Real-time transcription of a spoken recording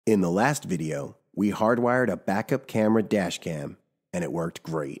In the last video, we hardwired a backup camera dash cam, and it worked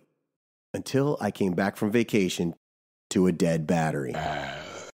great. Until I came back from vacation to a dead battery.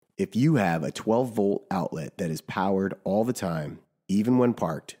 If you have a 12-volt outlet that is powered all the time, even when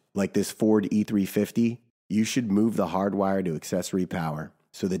parked, like this Ford E350, you should move the hardwire to accessory power,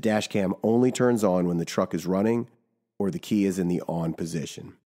 so the dash cam only turns on when the truck is running or the key is in the on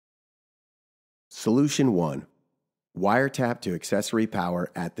position. Solution 1. Wiretap to accessory power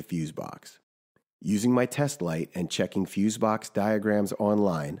at the fuse box. Using my test light and checking fuse box diagrams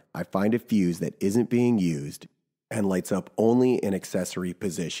online, I find a fuse that isn't being used and lights up only in accessory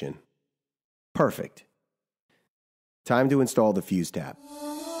position. Perfect. Time to install the fuse tap.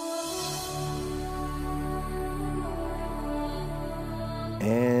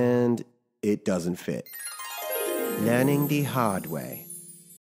 And it doesn't fit. Learning the hard way.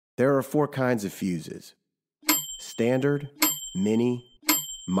 There are 4 kinds of fuses: standard, mini,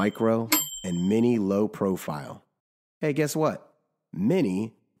 micro, and mini low profile. Hey, guess what?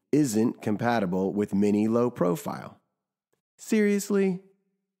 Mini isn't compatible with mini low profile. Seriously?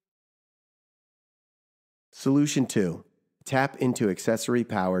 Solution 2. Tap into accessory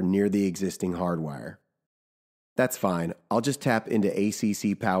power near the existing hardwire. That's fine. I'll just tap into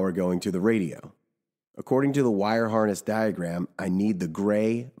ACC power going to the radio. According to the wire harness diagram, I need the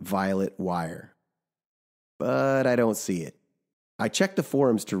gray-violet wire. But I don't see it. I checked the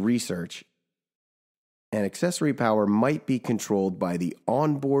forums to research, and accessory power might be controlled by the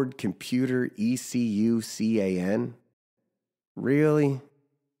onboard computer ECU CAN. Really?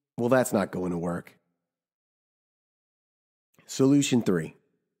 Well, that's not going to work. Solution 3.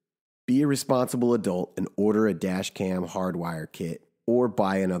 Be a responsible adult and order a dashcam hardwire kit or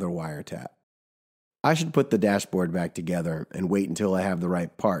buy another wiretap. I should put the dashboard back together and wait until I have the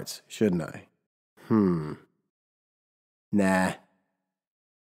right parts, shouldn't I? Nah.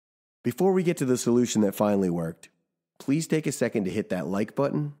 Before we get to the solution that finally worked, please take a second to hit that like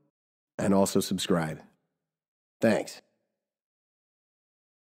button and also subscribe. Thanks.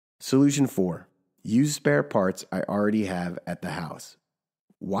 Solution 4. Use spare parts I already have at the house.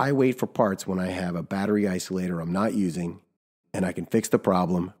 Why wait for parts when I have a battery isolator I'm not using and I can fix the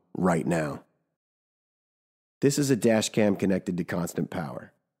problem right now? This is a dash cam connected to constant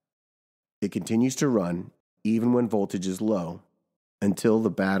power. It continues to run even when voltage is low until the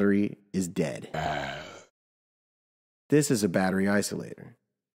battery is dead. This is a battery isolator.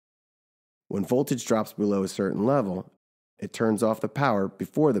 When voltage drops below a certain level, it turns off the power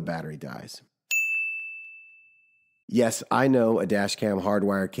before the battery dies. Yes, I know a dashcam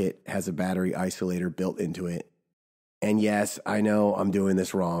hardwire kit has a battery isolator built into it. And yes, I know I'm doing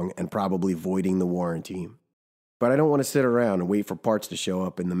this wrong and probably voiding the warranty. But I don't want to sit around and wait for parts to show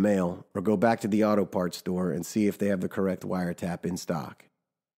up in the mail or go back to the auto parts store and see if they have the correct wiretap in stock.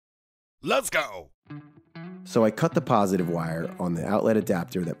 Let's go! So I cut the positive wire on the outlet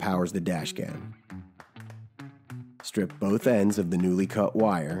adapter that powers the dashcam. Strip both ends of the newly cut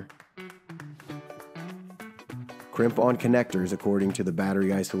wire. Crimp on connectors according to the battery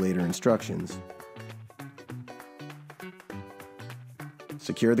isolator instructions.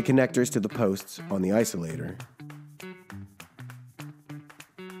 Secure the connectors to the posts on the isolator.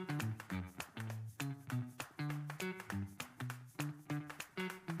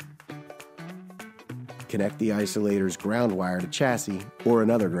 Connect the isolator's ground wire to chassis or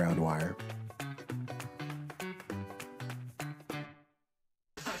another ground wire.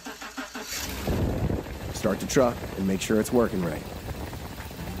 Start the truck and make sure it's working right.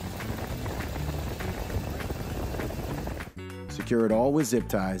 Secure it all with zip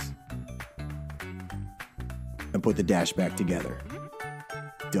ties and put the dash back together.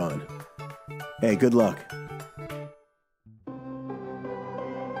 Done. Hey, good luck.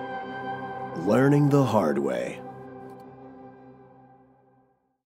 Learning the hard way.